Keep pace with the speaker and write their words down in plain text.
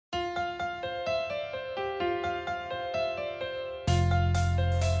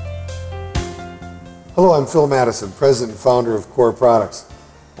Hello, I'm Phil Mattison, President and Founder of Core Products.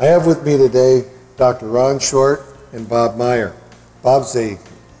 I have with me today Dr. Ron Short and Bob Meier. Bob's a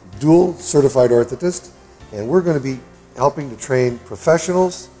dual certified orthotist, and we're going to be helping to train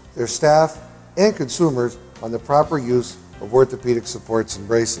professionals, their staff, and consumers on the proper use of orthopedic supports and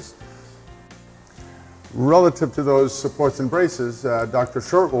braces. Relative to those supports and braces, Dr.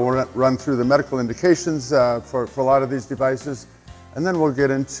 Short will run through the medical indications for a lot of these devices, and then we'll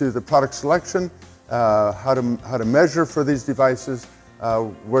get into the product selection, how to measure for these devices,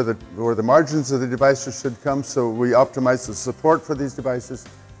 where the margins of the devices should come so we optimize the support for these devices.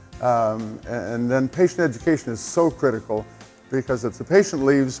 And then patient education is so critical, because if the patient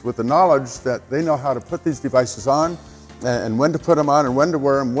leaves with the knowledge that they know how to put these devices on and when to put them on and when to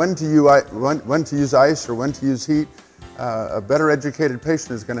wear them, when to use ice or when to use heat, a better educated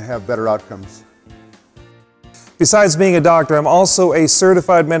patient is going to have better outcomes. Besides being a doctor, I'm also a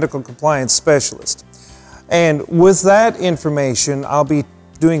certified medical compliance specialist. And with that information, I'll be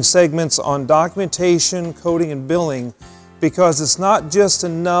doing segments on documentation, coding, and billing, because it's not just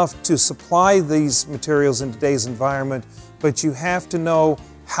enough to supply these materials in today's environment, but you have to know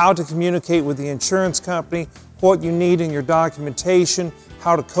how to communicate with the insurance company, what you need in your documentation,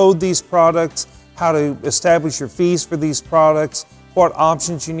 how to code these products, how to establish your fees for these products, what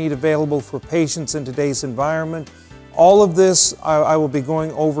options you need available for patients in today's environment. All of this I will be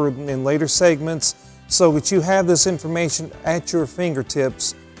going over in later segments so that you have this information at your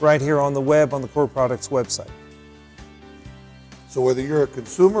fingertips right here on the web, on the Core Products website. So whether you're a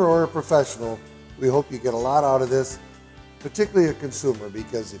consumer or a professional, we hope you get a lot out of this, particularly a consumer,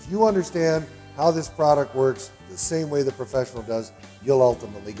 because if you understand how this product works the same way the professional does, you'll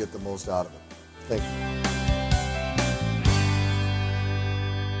ultimately get the most out of it. Thank you.